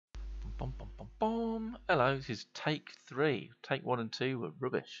Bum, bum, bum, bum. Hello, this is take 3. Take 1 and 2 were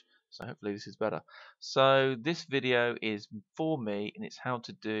rubbish, so hopefully this is better. So this video is for me, and it's how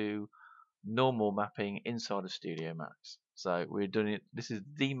to do normal mapping inside of Studio Max. So we're doing it. This is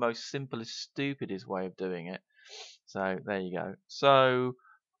the most simplest, stupidest way of doing it. So there you go. So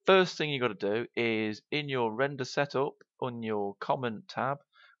first thing you got to do is in your render setup on your comment tab,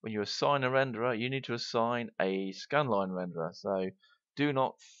 when you assign a renderer, you need to assign a scanline renderer. So do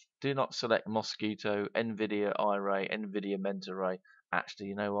not do not select Mosquito, NVIDIA iRay, NVIDIA Mentor Ray. Actually,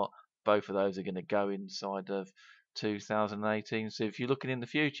 you know what? Both of those are going to go inside of 2018. So if you're looking in the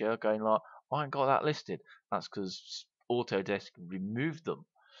future, going like, I ain't got that listed, that's because Autodesk removed them.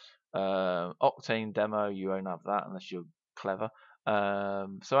 Octane demo, you won't have that unless you're clever.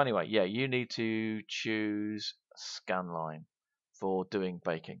 So anyway, yeah, you need to choose scanline for doing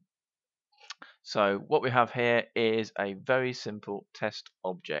baking. So what we have here is a very simple test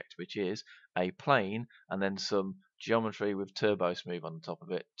object, which is a plane and then some geometry with turbo smooth on the top of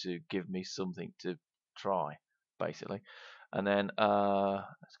it to give me something to try, basically. And then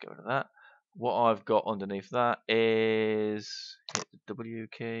let's get rid of that. What I've got underneath that is hit the W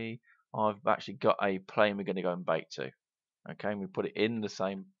key. I've actually got a plane we're going to go and bake to. Okay, and we put it in the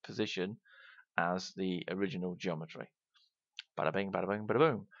same position as the original geometry. Bada bing, bada bing, bada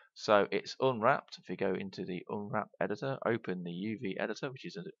boom. So it's unwrapped. If you go into the unwrap editor, open the UV editor, which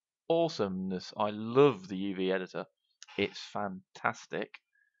is an awesomeness. I love the UV editor. It's fantastic.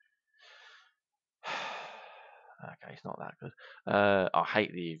 Okay, it's not that good. I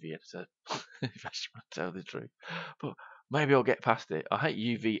hate the UV editor, if I should want to tell the truth. But maybe I'll get past it. I hate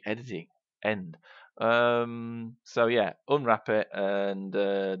UV editing. End. So yeah, unwrap it, and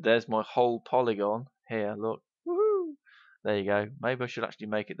there's my whole polygon here. Look, woohoo! There you go. Maybe I should actually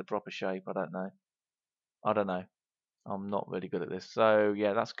make it the proper shape. I don't know. I don't know. I'm not really good at this. So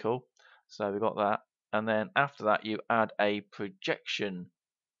yeah, that's cool. So we got that, and then after that, you add a projection.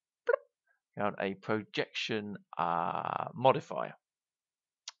 You add a projection modifier.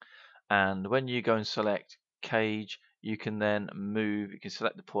 And when you go and select cage, you can then move, you can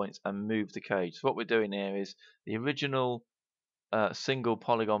select the points and move the cage. So what we're doing here is the original single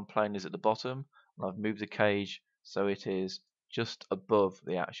polygon plane is at the bottom, and I've moved the cage so it is just above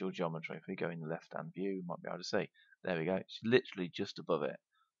the actual geometry. If we go in the left hand view, you might be able to see. There we go, it's literally just above it.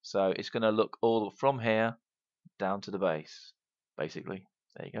 So it's going to look all from here down to the base, basically.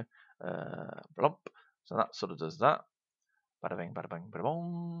 There you go. Blump. So that sort of does that. Bada bing, bada bing, bada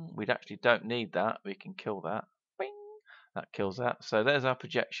boom. We actually don't need that. We can kill that. Bing. That kills that. So there's our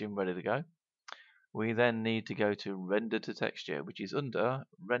projection ready to go. We then need to go to render to texture, which is under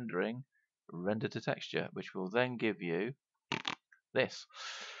rendering, render to texture, which will then give you this.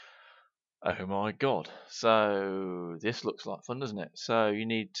 Oh my god. So this looks like fun, doesn't it? So you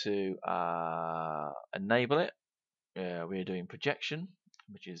need to enable it. We're doing projection,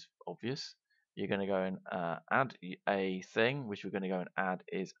 which is obvious. You're going to go and add a thing, which we're going to go and add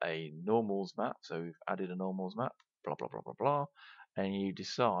is a normals map. So we've added a normals map, blah, blah, blah, blah, blah. And you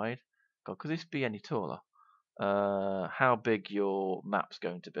decide, God, could this be any taller? How big your map's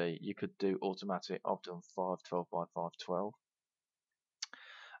going to be. You could do automatic. I've done 5, 12 by 5, 12.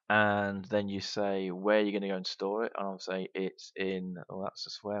 And then you say where you're going to go and store it. And I'll say it's in, oh, that's a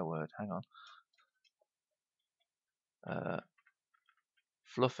swear word. Hang on.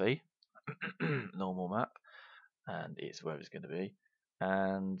 Fluffy, normal map. And it's where it's going to be.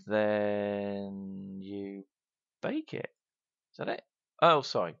 And then you bake it. Is that it? Oh,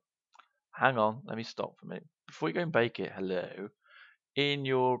 sorry. Hang on. Let me stop for a minute. Before you go and bake it, hello. In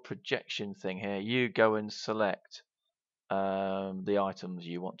your projection thing here, you go and select the items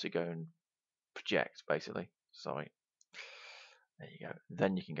you want to go and project, basically. Sorry. There you go.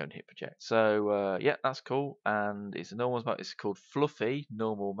 Then you can go and hit project. So yeah, that's cool. And it's a normal map. It's called fluffy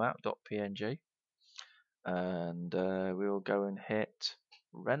normal map.png. And we'll go and hit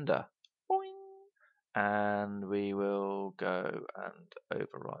render. Boing. And we will go and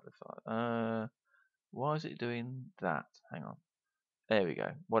overwrite the file. Why is it doing that? Hang on. There we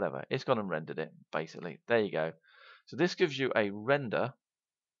go. Whatever. It's gone and rendered it, basically. There you go. So this gives you a render,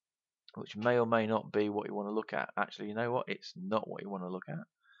 which may or may not be what you want to look at. Actually, you know what? It's not what you want to look at.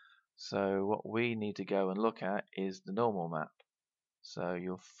 So what we need to go and look at is the normal map. So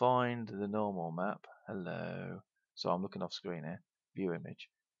you'll find the normal map. Hello. So I'm looking off screen here. View image.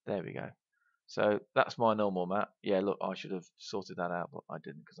 There we go. So that's my normal map. Yeah, look, I should have sorted that out, but I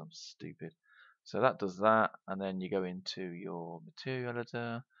didn't because I'm stupid. So that does that, and then you go into your material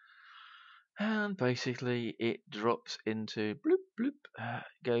editor, and basically it drops into bloop bloop,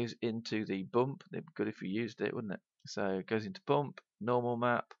 goes into the bump. It'd be good if we used it, wouldn't it? So it goes into bump, normal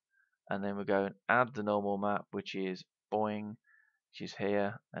map, and then we go and add the normal map, which is boing, which is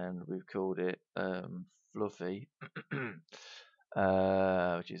here, and we've called it fluffy,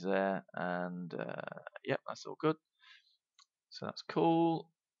 which is there, and yep, that's all good. So that's cool.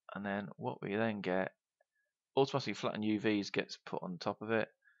 And then what we then get, automatically flatten UVs gets put on top of it,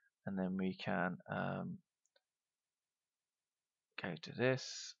 and then we can go to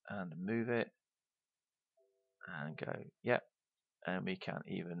this and move it and go, yep, and we can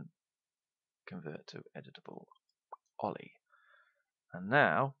even convert to editable Ollie. And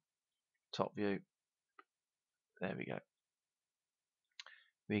now, top view, there we go.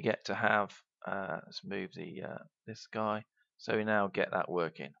 We get to have, let's move the this guy. So we now get that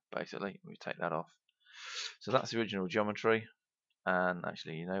working, basically. We take that off. So that's the original geometry. And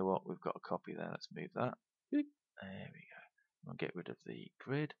actually, you know what? We've got a copy there. Let's move that. There we go. I'll get rid of the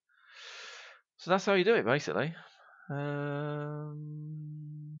grid. So that's how you do it, basically. Really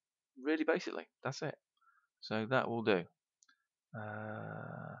basically, that's it. So that will do.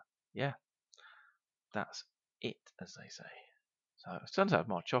 Yeah, that's it, as they say. So it turns out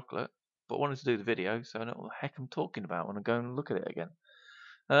more chocolate, but I wanted to do the video, so I know what the heck I'm talking about when I go and look at it again.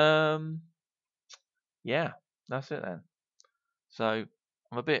 Yeah, that's it then. So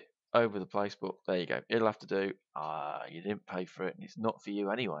I'm a bit over the place, but there you go. It'll have to do. You didn't pay for it, and it's not for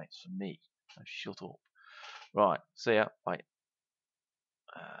you anyway. It's for me. So shut up. Right, see ya. Bye.